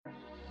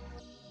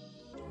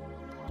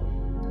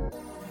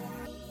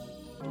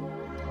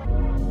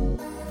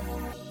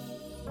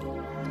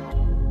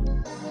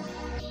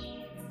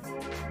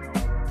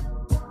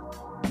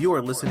You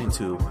are listening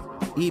to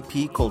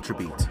EP Culture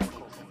Beat,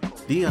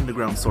 the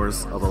underground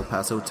source of El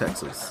Paso,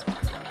 Texas.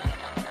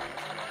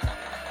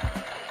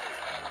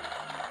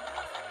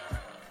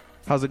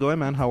 How's it going,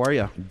 man? How are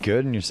you?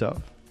 Good, and yourself?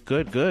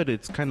 Good.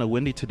 It's kind of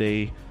windy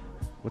today.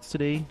 What's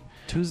today?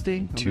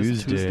 Tuesday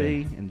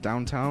in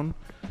downtown.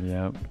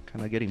 Yep.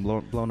 Kind of getting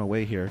blown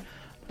away here.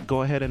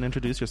 Go ahead and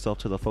introduce yourself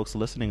to the folks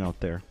listening out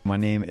there. My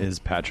name is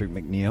Patrick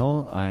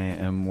McNeil. I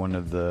am one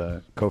of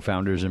the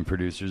co-founders and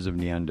producers of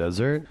Neon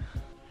Desert.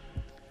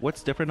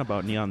 What's different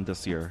about Neon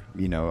this year?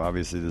 You know,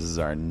 obviously this is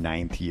our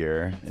 9th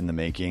year in the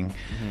making.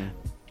 Mm-hmm.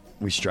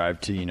 We strive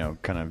to,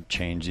 kind of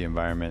change the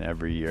environment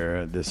every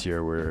year. This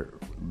year we're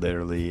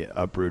literally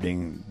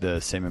uprooting the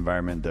same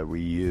environment that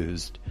we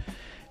used,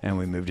 and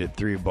we moved it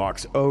 3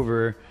 blocks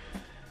over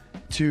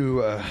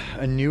to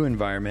a new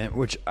environment,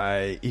 which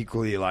I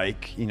equally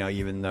like,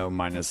 even though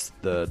minus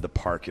the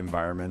park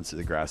environments,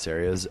 the grass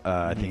areas.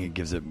 I think it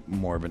gives it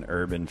more of an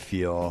urban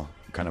feel,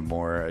 kind of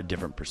more a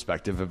different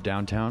perspective of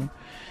downtown,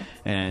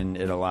 and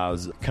it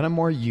allows kind of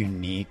more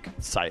unique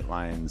sight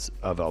lines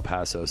of El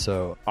Paso.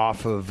 So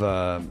off of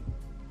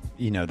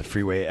the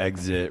freeway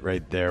exit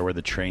right there where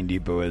the train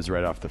depot is,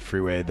 right off the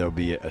freeway, there'll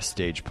be a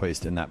stage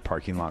placed in that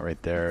parking lot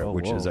right there,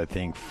 which is, I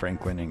think,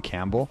 Franklin and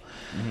Campbell,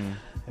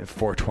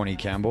 420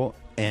 Campbell.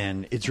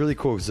 And it's really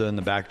cool because in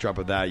the backdrop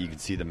of that, you can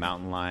see the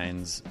mountain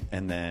lines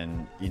and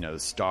then, the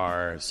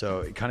star.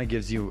 So it kind of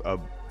gives you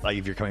like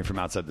if you're coming from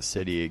outside the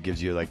city, it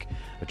gives you like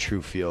a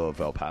true feel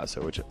of El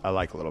Paso, which I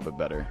like a little bit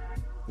better.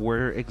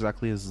 Where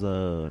exactly is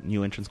the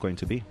new entrance going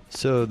to be?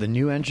 So the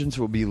new entrance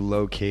will be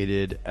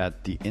located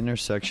at the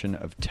intersection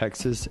of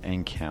Texas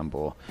and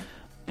Campbell,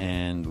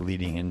 and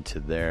leading into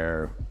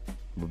there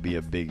will be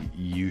a big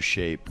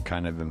U-shaped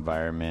kind of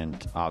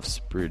environment,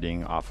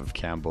 sprouting off of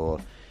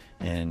Campbell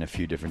in a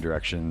few different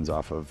directions,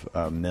 off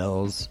of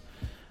Mills,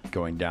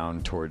 going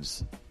down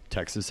towards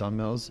Texas on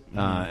Mills,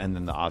 and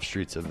then the off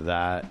streets of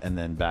that, and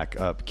then back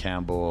up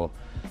Campbell,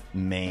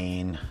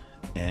 Maine,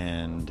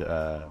 and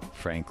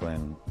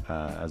Franklin,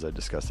 as I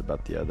discussed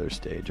about the other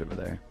stage over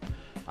there.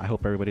 I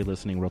hope everybody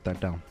listening wrote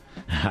that down.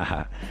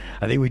 I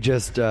think we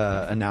just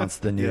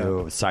announced the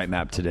new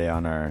sitemap today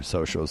on our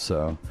socials,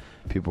 so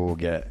people will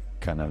get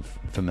kind of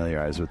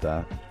familiarized with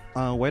that.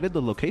 Why did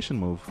the location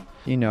move?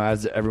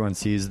 As everyone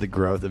sees the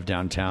growth of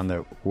downtown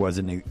that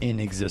wasn't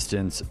in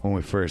existence when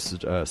we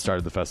first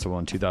started the festival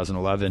in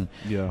 2011,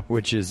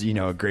 which is,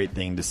 a great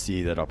thing to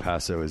see that El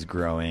Paso is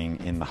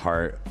growing in the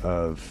heart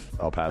of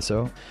El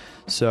Paso.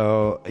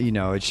 So,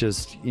 it's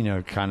just,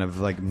 kind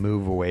of like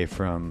move away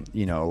from,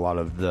 a lot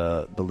of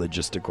the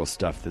logistical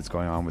stuff that's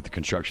going on with the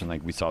construction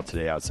like we saw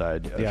today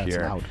outside of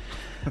here.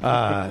 It's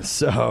loud.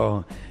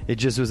 So it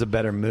just was a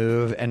better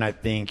move. And I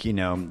think,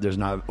 there's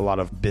not a lot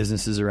of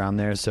businesses around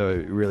there. So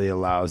it really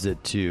allows it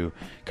to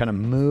kind of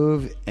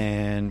move,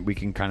 and we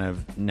can kind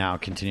of now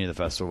continue the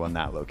festival in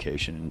that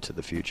location into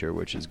the future,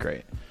 which is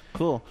great.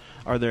 Cool.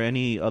 Are there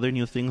any other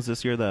new things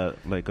this year that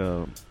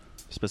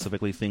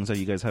specifically things that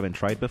you guys haven't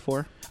tried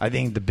before? I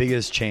think the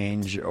biggest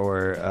change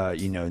or,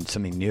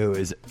 something new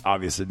is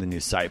obviously the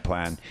new site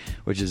plan,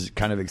 which is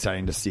kind of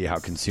exciting to see how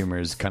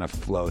consumers kind of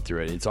flow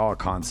through it. It's all a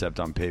concept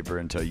on paper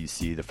until you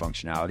see the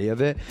functionality of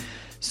it.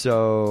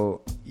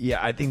 So,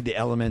 I think the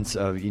elements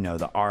of,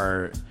 the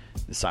art,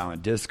 the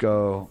silent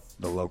disco,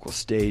 the local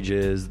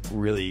stages,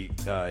 really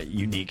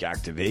unique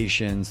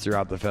activations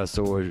throughout the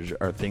festival, which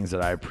are things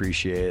that I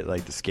appreciate,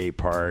 like the skate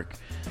park,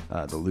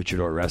 the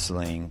luchador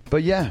wrestling.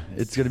 But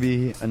it's going to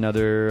be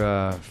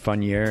another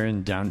fun year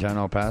in downtown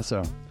El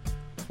Paso.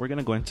 We're going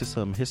to go into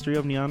some history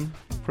of Neon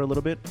for a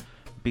little bit.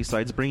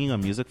 Besides bringing a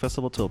music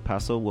festival to El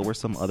Paso, what were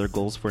some other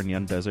goals for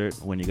Neon Desert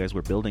when you guys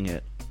were building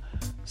it?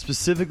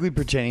 Specifically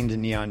pertaining to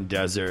Neon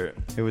Desert,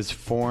 it was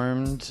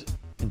formed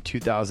in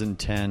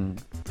 2010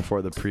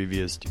 before the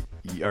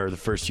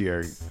first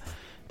year,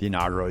 the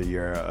inaugural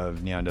year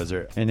of Neon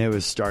Desert. And it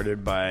was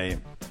started by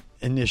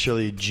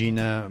initially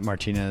Gina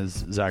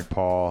Martinez, Zach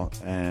Paul,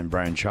 and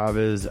Brian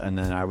Chavez. And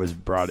then I was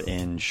brought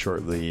in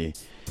shortly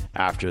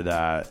after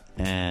that.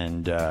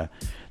 And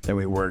then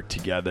we worked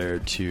together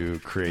to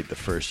create the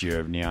first year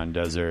of Neon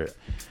Desert,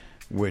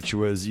 which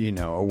was, a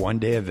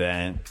one-day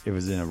event. It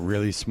was in a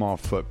really small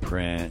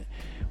footprint.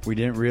 We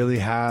didn't really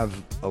have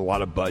a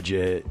lot of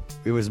budget.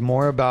 It was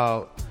more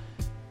about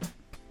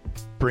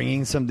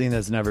bringing something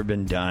that's never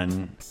been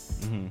done,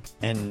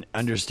 and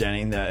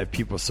understanding that if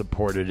people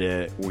supported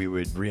it, we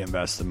would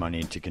reinvest the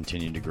money to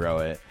continue to grow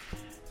it.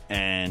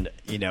 And,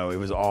 it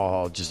was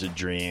all just a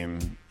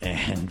dream.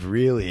 And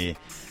really,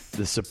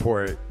 the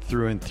support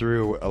through and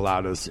through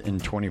allowed us in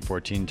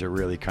 2014 to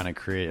really kind of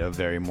create a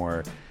very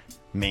more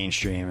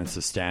mainstream and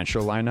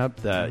substantial lineup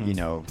that,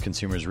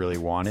 consumers really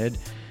wanted.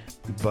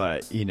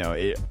 But,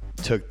 it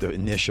took the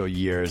initial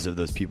years of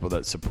those people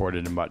that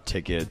supported and bought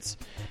tickets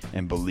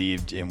and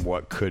believed in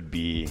what could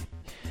be.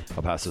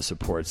 El Paso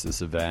supports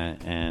this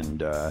event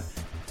and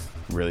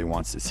really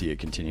wants to see it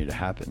continue to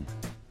happen.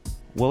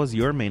 What was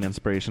your main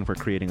inspiration for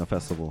creating a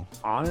festival?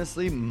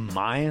 Honestly,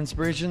 my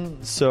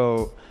inspiration?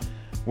 So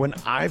when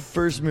I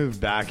first moved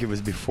back, it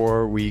was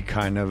before we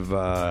kind of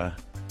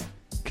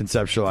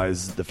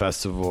conceptualized the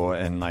festival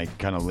and like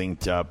kind of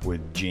linked up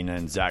with Gina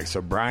and Zach.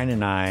 So Brian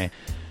and I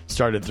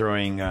started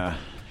throwing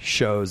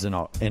shows in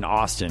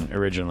Austin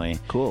originally.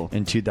 Cool.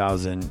 In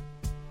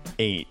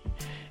 2008.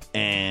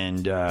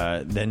 And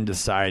then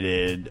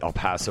decided El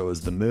Paso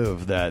was the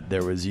move. That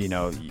there was,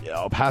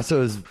 El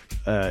Paso is,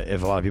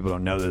 if a lot of people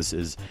don't know this,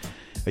 is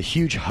a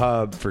huge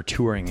hub for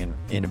touring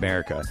in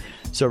America.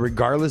 So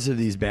regardless if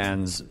these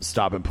bands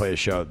stop and play a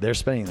show, they're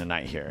spending the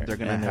night here. They're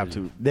going to have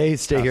to. They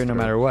stay here no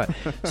matter what.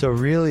 So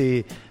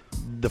really,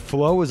 the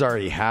flow was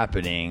already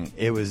happening.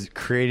 It was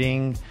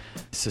creating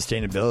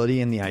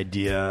sustainability and the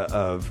idea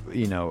of,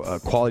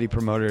 quality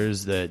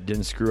promoters that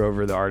didn't screw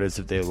over the artists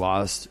if they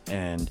lost,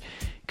 and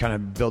kind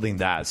of building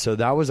that. So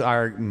that was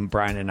our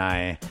Brian and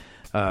I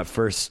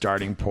first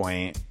starting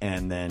point,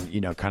 and then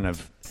kind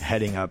of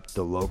heading up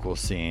the local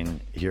scene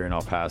here in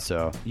El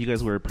Paso. You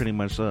guys were pretty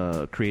much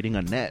creating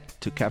a net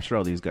to capture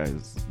all these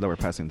guys that were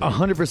passing through.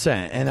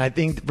 100%. And I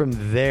think from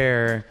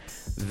there,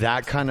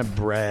 that kind of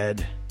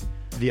bred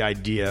the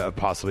idea of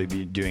possibly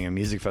doing a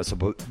music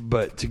festival.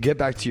 But to get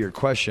back to your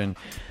question,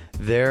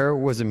 there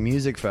was a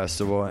music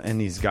festival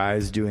and these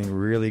guys doing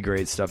really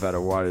great stuff out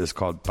of Juarez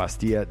called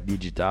Pastilla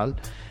Digital.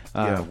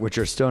 Which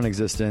are still in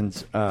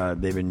existence.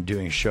 They've been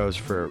doing shows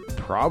for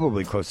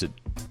probably close to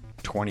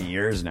 20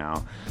 years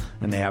now,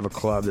 and they have a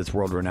club that's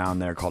world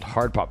renowned there called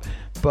Hard Pop.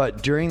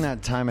 But during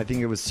that time, I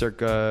think it was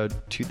circa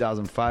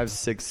 2005,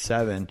 6,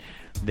 7,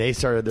 they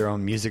started their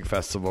own music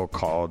festival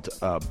called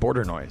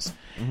Border Noise.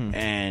 Mm-hmm.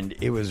 And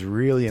it was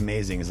really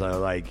amazing. So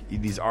like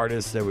these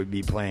artists that would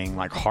be playing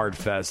like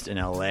Hardfest in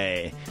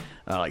LA,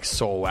 like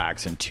Soul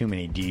Wax and Too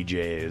Many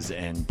DJs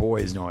and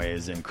Boys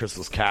Noise and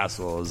Crystal's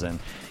Castles and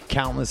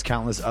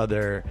countless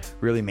other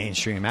really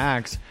mainstream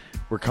acts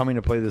were coming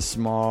to play this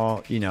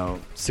small,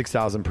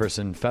 6,000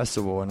 person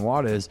festival in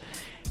Juarez.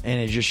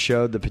 And it just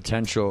showed the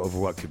potential of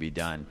what could be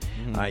done.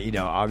 Mm-hmm.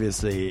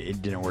 Obviously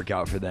it didn't work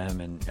out for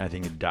them, and I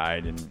think it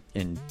died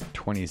in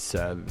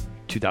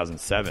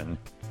 2007.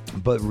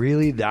 But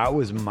really, that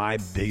was my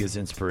biggest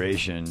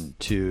inspiration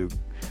to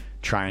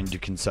trying to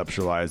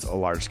conceptualize a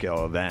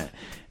large-scale event.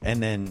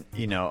 And then,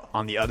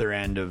 on the other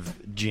end of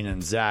Gina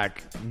and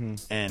Zach mm-hmm.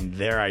 and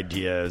their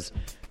ideas,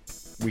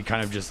 we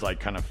kind of just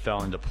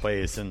fell into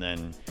place, and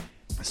then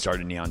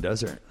started Neon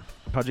Desert.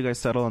 How'd you guys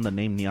settle on the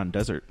name Neon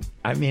Desert?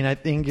 I mean, I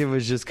think it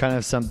was just kind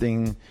of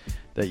something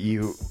that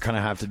you kind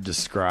of have to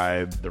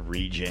describe the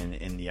region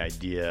and the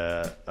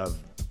idea of,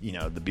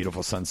 the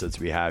beautiful sunsets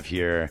we have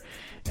here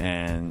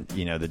and,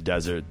 the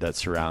desert that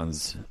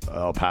surrounds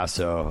El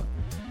Paso.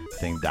 I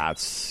think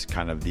that's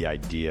kind of the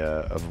idea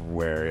of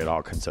where it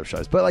all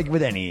conceptualized. But like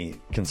with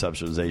any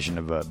conceptualization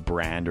of a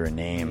brand or a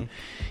name,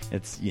 mm-hmm.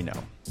 it's,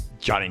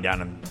 jotting down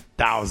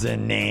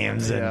 1,000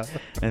 names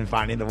and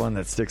finding the one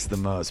that sticks the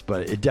most.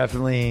 But it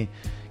definitely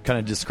kind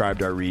of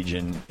described our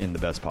region in the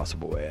best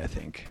possible way, I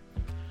think.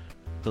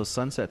 Those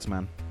sunsets,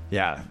 man.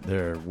 Yeah,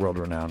 they're world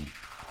renowned.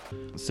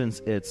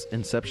 Since its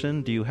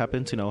inception, do you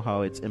happen to know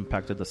how it's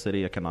impacted the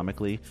city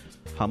economically?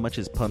 How much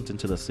is pumped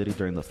into the city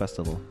during the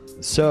festival?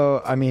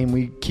 So, I mean,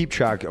 we keep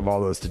track of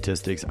all those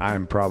statistics.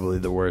 I'm probably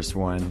the worst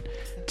one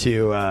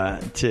to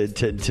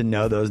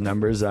know those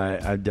numbers.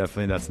 I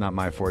definitely, that's not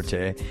my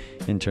forte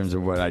in terms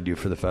of what I do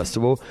for the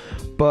festival.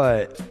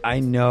 But I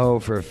know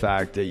for a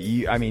fact that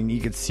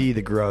you could see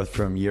the growth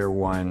from year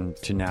 1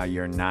 to now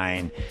year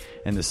 9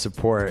 and the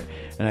support.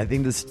 And I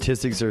think the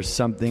statistics are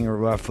something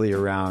roughly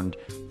around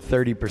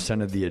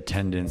 30% of the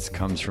attendance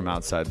comes from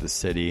outside the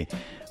city,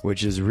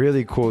 which is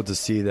really cool to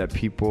see that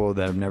people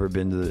that have never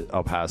been to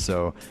El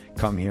Paso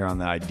come here on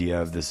the idea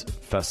of this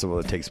festival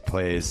that takes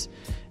place.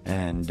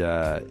 And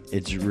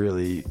it's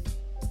really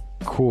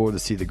cool to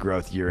see the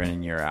growth year in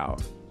and year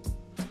out.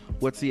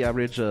 What's the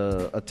average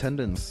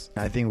attendance?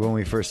 I think when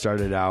we first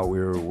started out, we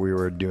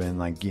were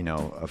doing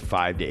a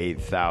 5,000 to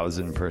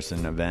 8,000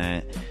 person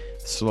event,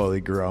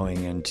 slowly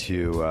growing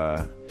into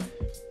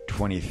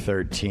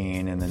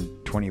 2013, and then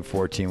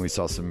 2014 we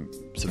saw some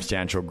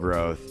substantial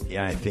growth. And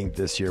I think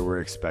this year we're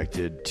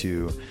expected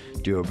to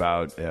do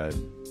about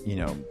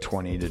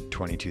 20 to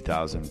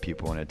 22,000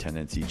 people in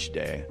attendance each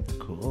day.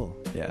 Cool.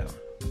 Yeah.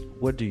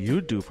 What do you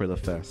do for the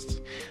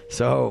fest?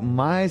 So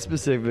my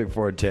specific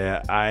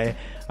forte, I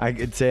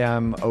could say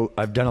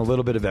I've done a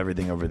little bit of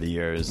everything over the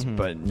years, mm-hmm.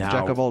 but now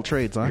jack of all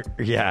trades, huh?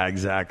 Yeah,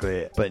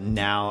 exactly. But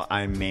now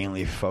I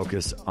mainly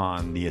focus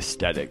on the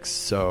aesthetics.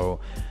 So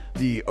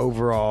the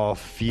overall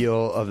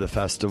feel of the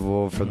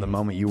festival from the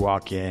moment you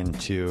walk in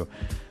to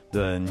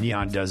the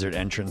Neon Desert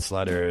entrance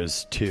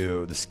letters,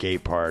 to the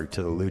skate park,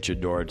 to the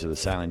luchador, to the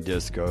silent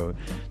disco,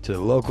 to the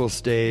local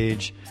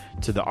stage,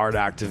 to the art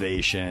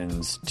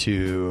activations,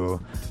 to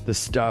the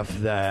stuff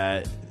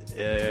that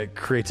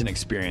creates an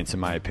experience, in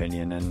my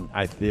opinion. And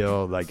I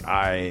feel like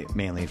I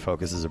mainly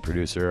focus as a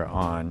producer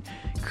on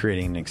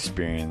creating an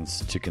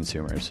experience to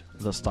consumers.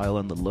 The style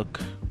and the look.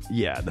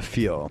 Yeah, the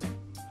feel.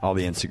 All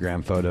the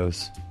Instagram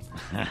photos.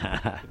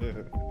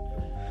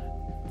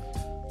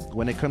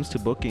 When it comes to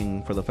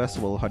booking for the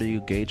festival, how do you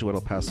gauge what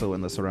El Paso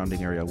and the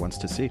surrounding area wants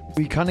to see?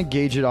 We kind of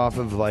gauge it off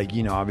of like,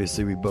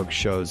 obviously we book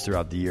shows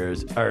throughout the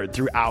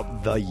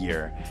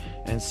year.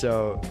 And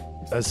so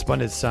as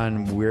Splendid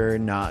Sun, we're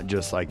not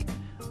just like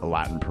a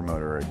Latin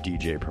promoter or a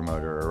DJ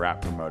promoter or a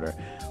rap promoter.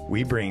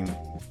 We bring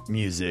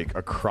music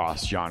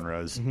across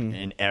genres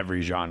in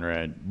every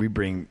genre.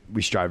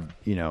 We strive,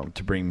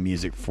 to bring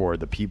music for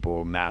the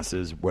people,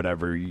 masses,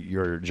 whatever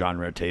your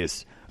genre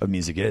taste of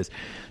music is.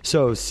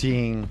 So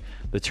seeing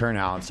the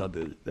turnouts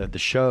at the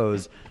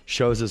shows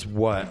shows us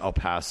what El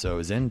Paso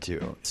is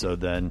into. So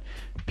then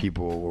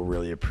people will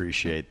really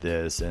appreciate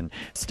this and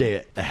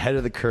stay ahead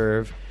of the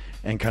curve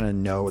and kind of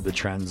know what the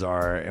trends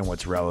are and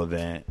what's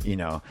relevant,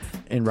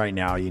 And right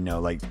now,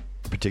 like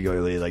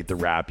particularly like the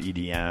rap,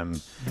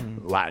 EDM,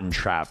 Latin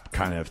trap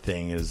kind of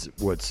thing is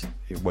what's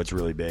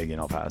really big in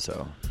El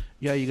Paso.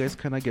 Yeah, you guys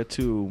kind of get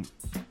to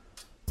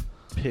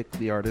pick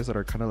the artists that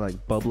are kind of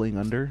like bubbling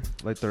under,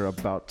 like they're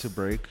about to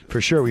break. For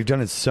sure. We've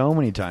done it so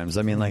many times.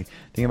 I mean, like,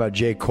 think about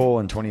J. Cole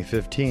in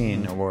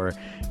 2015 or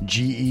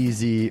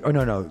G-Eazy. Oh,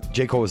 no.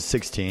 J. Cole was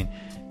 16.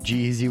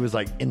 G-Eazy was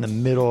like in the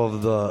middle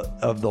of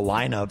the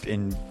lineup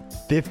in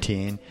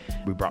 15.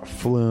 We brought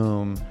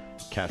Flume,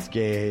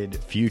 Cascade,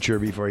 Future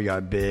before he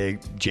got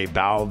big, J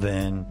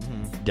Balvin,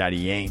 Daddy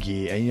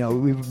Yankee.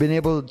 And, we've been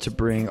able to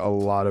bring a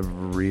lot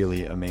of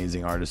really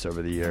amazing artists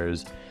over the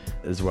years,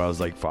 as well as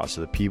like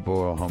Foster the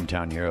People,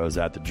 Hometown Heroes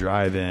at the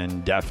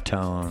Drive-In,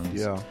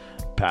 Deftones,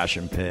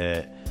 Passion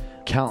Pit,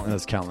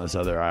 countless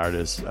other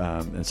artists.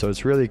 And so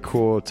it's really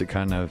cool to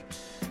kind of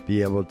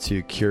be able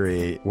to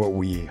curate what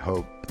we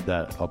hope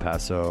that El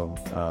Paso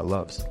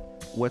loves.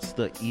 What's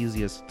the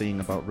easiest thing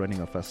about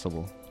running a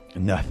festival?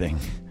 Nothing.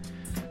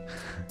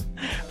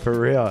 For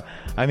real.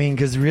 I mean,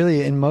 because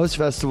really in most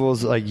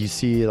festivals, like you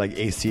see like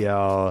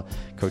ACL,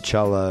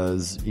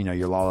 Coachella's,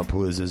 your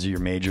Lollapaloozas, your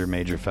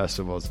major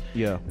festivals.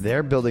 Yeah.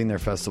 They're building their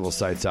festival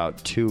sites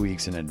out 2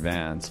 weeks in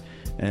advance.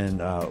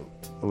 And a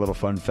little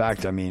fun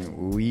fact, I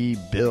mean, we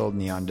build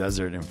Neon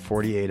Desert in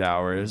 48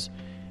 hours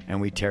and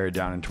we tear it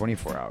down in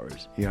 24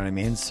 hours. You know what I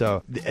mean?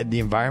 So the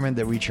environment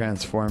that we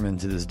transform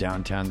into this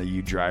downtown that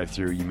you drive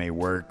through, you may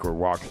work or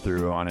walk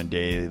through on a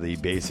daily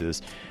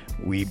basis,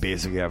 we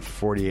basically have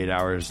 48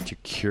 hours to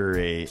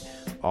curate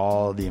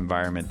all the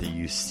environment that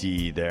you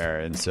see there.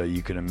 And so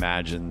you can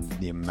imagine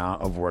the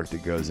amount of work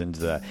that goes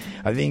into that.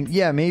 I think,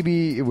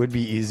 maybe it would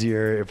be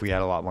easier if we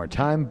had a lot more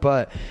time,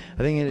 but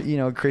I think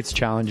it creates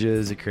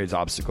challenges, it creates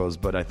obstacles,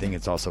 but I think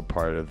it's also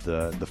part of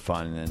the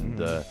fun and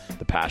the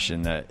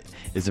passion that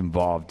is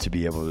involved to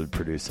be able to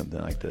produce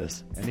something like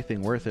this.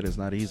 Anything worth it is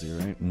not easy,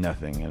 right?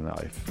 Nothing in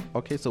life.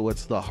 Okay, so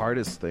what's the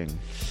hardest thing?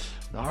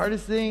 The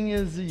hardest thing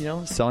is,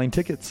 selling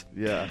tickets.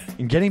 Yeah.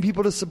 And getting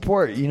people to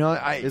support.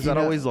 Is that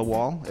always a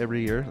wall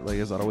every year? Like,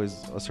 is that always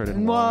a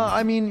certain wall? Well,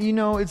 I mean,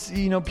 it's,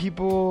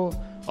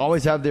 people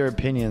always have their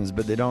opinions,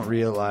 but they don't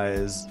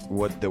realize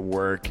what the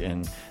work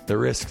and the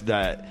risk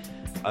that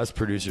us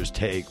producers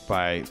take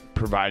by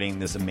providing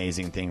this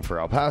amazing thing for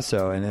El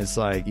Paso. And it's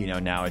like,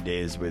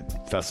 nowadays with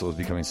festivals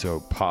becoming so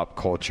pop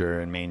culture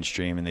and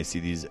mainstream, and they see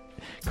these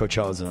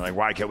Coachellas and they're like,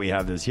 why can't we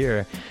have this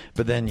here?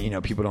 But then,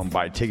 people don't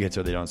buy tickets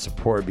or they don't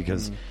support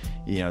because,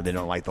 they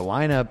don't like the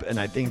lineup. And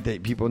I think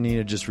that people need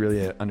to just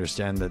really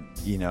understand that,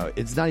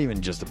 it's not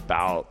even just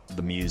about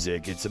the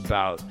music. It's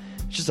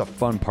just a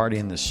fun party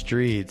in the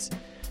streets.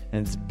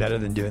 And it's better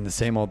than doing the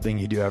same old thing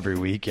you do every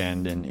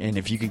weekend. And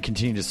if you can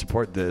continue to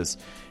support this,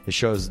 it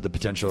shows the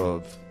potential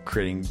of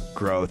creating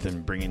growth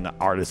and bringing the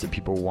artists that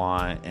people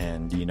want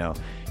and,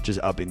 just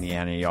upping the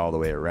ante all the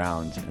way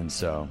around. And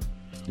so,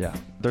 yeah.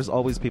 There's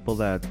always people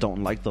that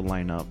don't like the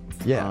lineup.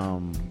 Yeah.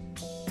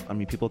 I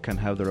mean, people can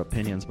have their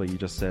opinions, but you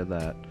just said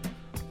that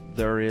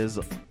there is,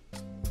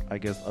 I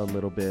guess, a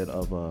little bit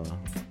of a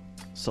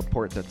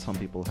support that some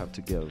people have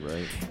to give,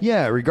 right?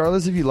 Yeah,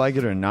 regardless if you like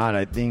it or not,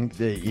 I think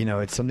that,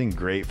 it's something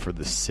great for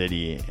the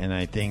city. And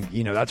I think,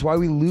 that's why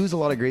we lose a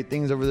lot of great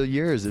things over the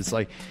years. It's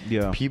like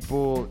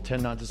people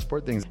tend not to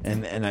support things.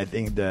 And I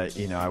think that,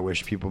 I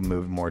wish people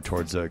moved more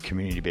towards a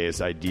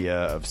community-based idea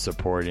of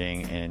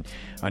supporting and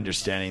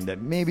understanding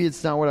that maybe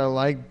it's not what I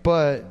like,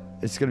 but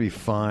it's going to be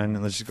fun.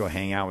 And let's just go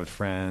hang out with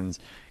friends,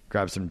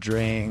 grab some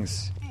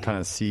drinks, kind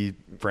of see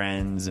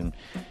friends and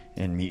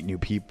meet new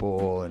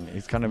people, and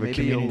it's kind of a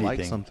community you'll like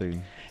thing.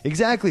 Something.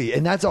 Exactly,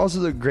 and that's also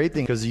the great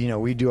thing because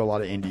we do a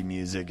lot of indie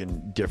music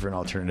and different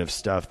alternative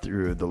stuff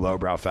through the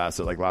lowbrow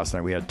facet. Like last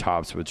night we had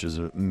Tops, which is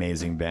an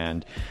amazing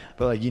band,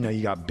 but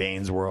you got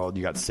Bane's World,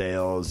 you got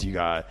Sales, you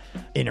got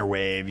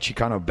Innerwave,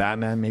 Chicano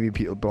Batman. Maybe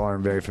people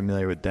aren't very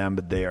familiar with them,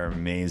 but they are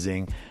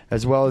amazing.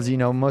 As well as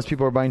most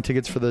people are buying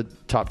tickets for the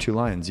top two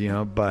lines,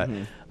 but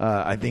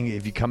I think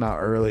if you come out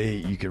early,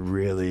 you can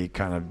really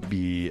kind of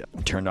be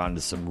turned on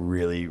to some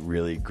really,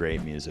 really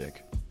great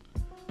music.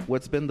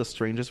 What's been the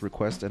strangest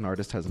request an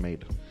artist has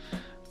made?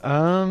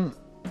 I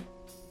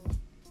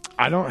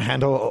don't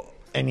handle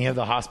any of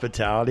the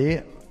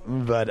hospitality,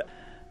 but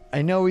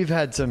I know we've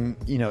had some,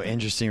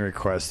 interesting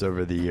requests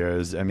over the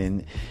years. I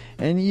mean,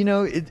 and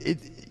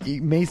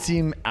it may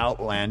seem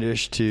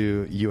outlandish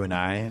to you and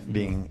I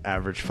being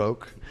average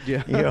folk.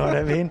 Yeah. You know what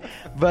I mean?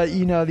 But,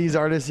 you know, these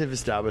artists have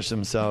established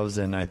themselves,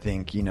 and I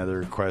think, you know, the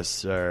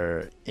requests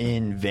are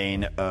in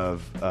vein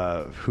of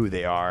who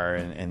they are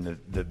and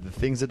the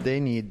things that they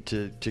need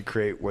to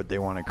create what they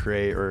want to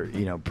create or,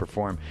 you know,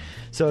 perform.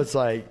 So it's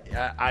like,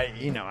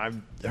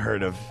 I've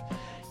heard of,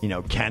 you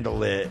know,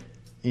 candlelit,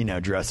 you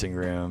know, dressing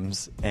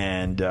rooms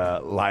and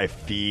live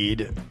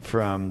feed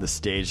from the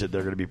stage that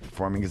they're going to be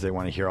performing because they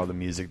want to hear all the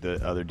music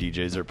that other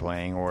DJs are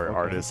playing or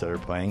artists that are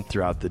playing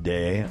throughout the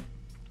day.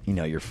 You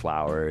know, your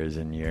flowers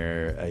and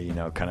your, you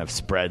know, kind of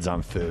spreads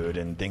on food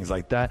and things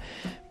like that.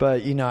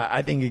 But, you know,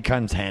 I think it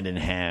comes hand in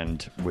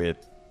hand with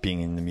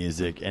being in the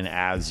music. And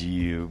as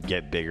you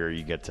get bigger,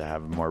 you get to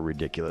have a more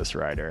ridiculous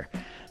rider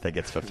that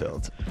gets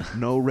fulfilled.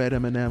 No red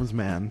M&Ms,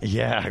 man.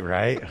 Yeah,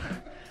 right?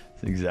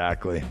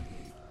 Exactly.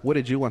 What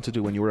did you want to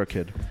do when you were a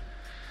kid?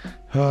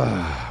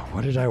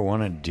 What did I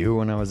want to do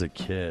when I was a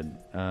kid?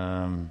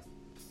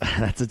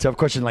 That's a tough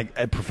question. Like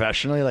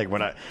professionally, like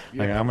I'm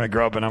going to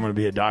grow up and I'm going to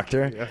be a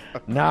doctor. Yeah.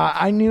 Nah,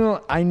 I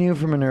knew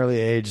from an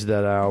early age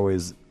that I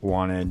always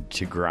wanted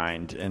to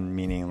grind, and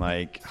meaning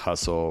like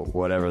hustle,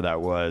 whatever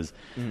that was.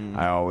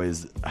 I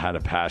always had a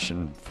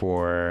passion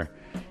for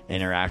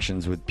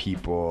interactions with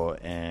people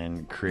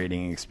and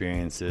creating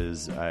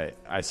experiences.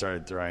 I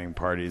started throwing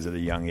parties at a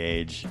young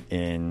age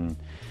in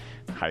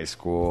high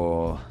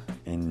school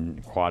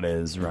in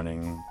Juarez,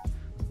 running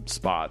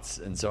spots,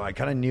 and so I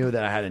kind of knew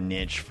that I had a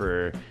niche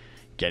for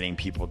getting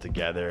people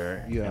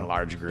together in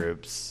large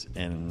groups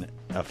in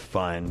a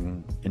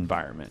fun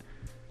environment.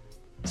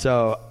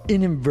 So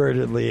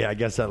inadvertently, I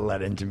guess that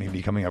led into me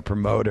becoming a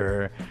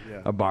promoter,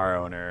 a bar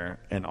owner,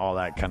 and all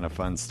that kind of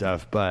fun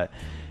stuff. But,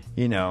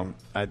 you know,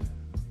 I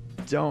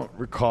don't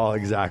recall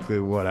exactly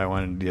what I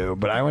wanted to do,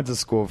 but I went to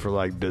school for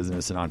like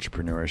business and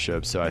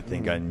entrepreneurship, so I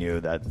think I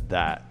knew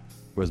that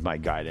was my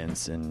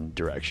guidance and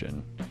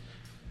direction.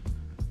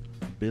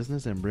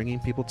 Business and bringing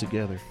people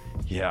together.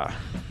 Yeah.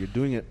 You're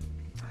doing it.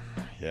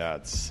 Yeah,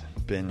 it's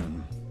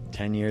been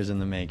 10 years in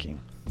the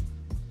making.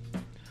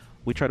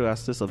 We try to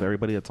ask this of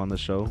everybody that's on the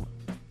show,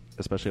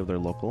 especially if they're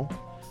local.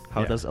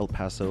 How does El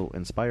Paso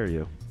inspire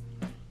you?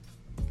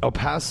 El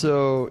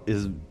Paso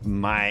is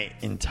my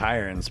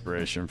entire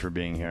inspiration for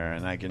being here,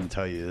 and I can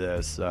tell you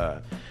this.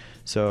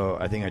 So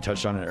I think I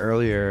touched on it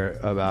earlier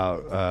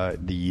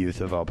about the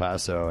youth of El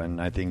Paso, and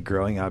I think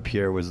growing up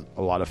here was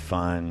a lot of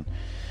fun.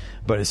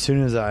 But as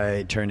soon as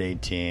I turned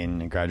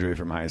 18 and graduated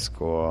from high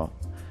school,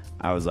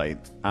 I was like,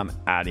 I'm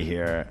out of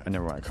here. I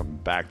never want to come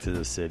back to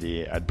the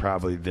city. I'd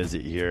probably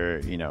visit here,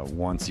 you know,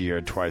 once a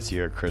year, twice a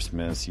year,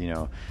 Christmas, you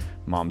know,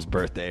 mom's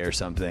birthday or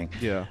something.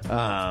 Yeah.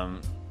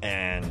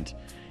 And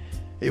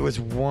it was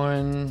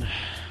one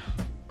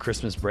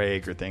Christmas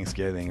break or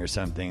Thanksgiving or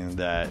something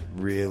that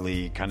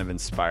really kind of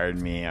inspired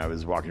me. I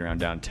was walking around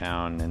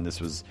downtown, and this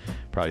was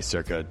probably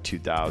circa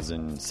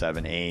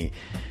 2007, 8.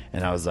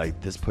 And I was like,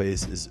 this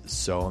place is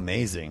so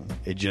amazing.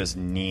 It just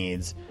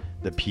needs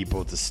the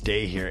people to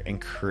stay here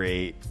and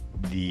create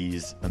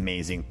these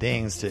amazing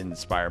things to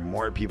inspire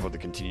more people to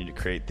continue to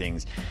create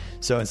things.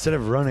 So instead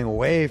of running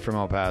away from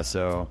El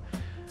Paso,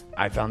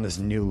 I found this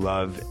new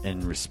love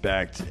and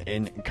respect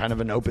in kind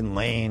of an open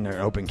lane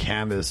or open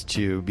canvas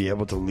to be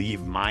able to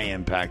leave my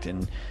impact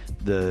in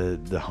the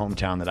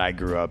hometown that I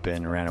grew up in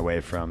and ran away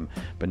from.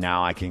 But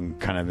now I can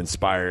kind of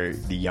inspire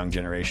the young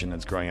generation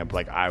that's growing up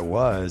like I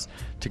was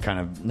to kind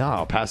of, no,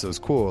 El Paso is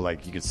cool.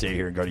 Like, you could stay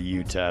here and go to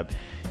UTEP.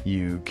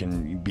 You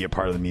can be a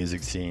part of the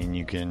music scene.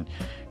 You can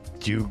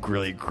do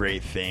really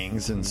great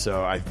things. And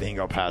so I think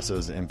El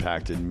Paso's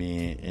impacted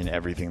me in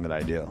everything that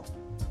I do.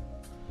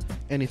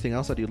 Anything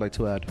else that you'd like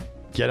to add?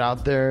 Get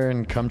out there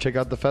and come check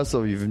out the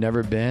festival. If you've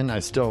never been, I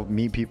still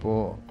meet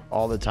people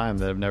all the time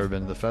that have never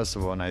been to the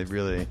festival, and I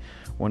really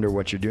wonder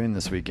what you're doing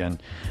this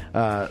weekend.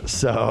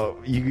 So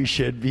you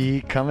should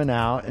be coming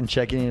out and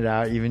checking it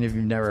out, even if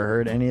you've never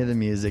heard any of the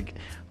music.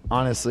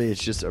 Honestly,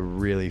 it's just a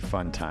really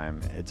fun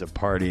time. It's a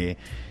party.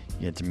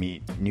 You get to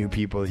meet new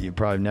people that you've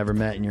probably never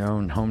met in your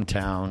own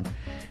hometown.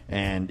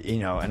 And, you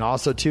know, and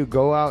also, too,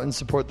 go out and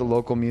support the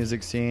local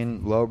music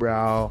scene,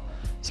 Lowbrow,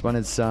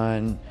 Spun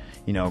Sun,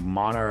 you know,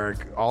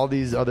 Monarch, all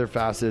these other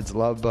facets,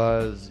 Love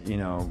Buzz, you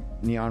know,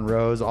 Neon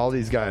Rose, all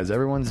these guys.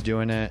 Everyone's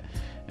doing it.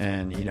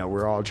 And, you know,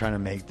 we're all trying to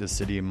make the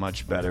city a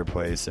much better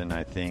place. And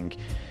I think,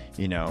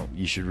 you know,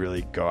 you should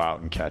really go out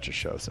and catch a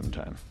show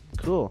sometime.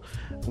 Cool.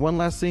 One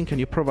last thing. Can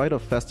you provide a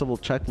festival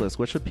checklist?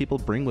 What should people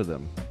bring with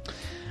them?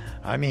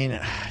 I mean,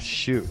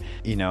 shoot,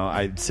 you know,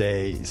 I'd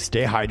say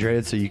stay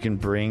hydrated, so you can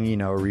bring, you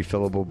know, a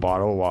refillable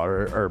bottle of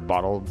water or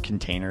bottle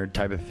container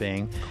type of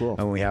thing. Cool.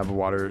 And we have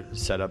water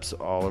setups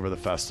all over the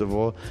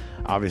festival.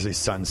 Obviously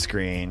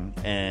sunscreen,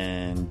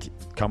 and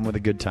come with a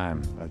good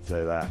time. I'd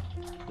say that.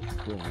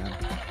 Cool, man.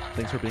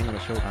 Thanks for being on the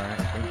show. All right.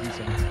 Thank you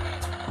so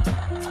much.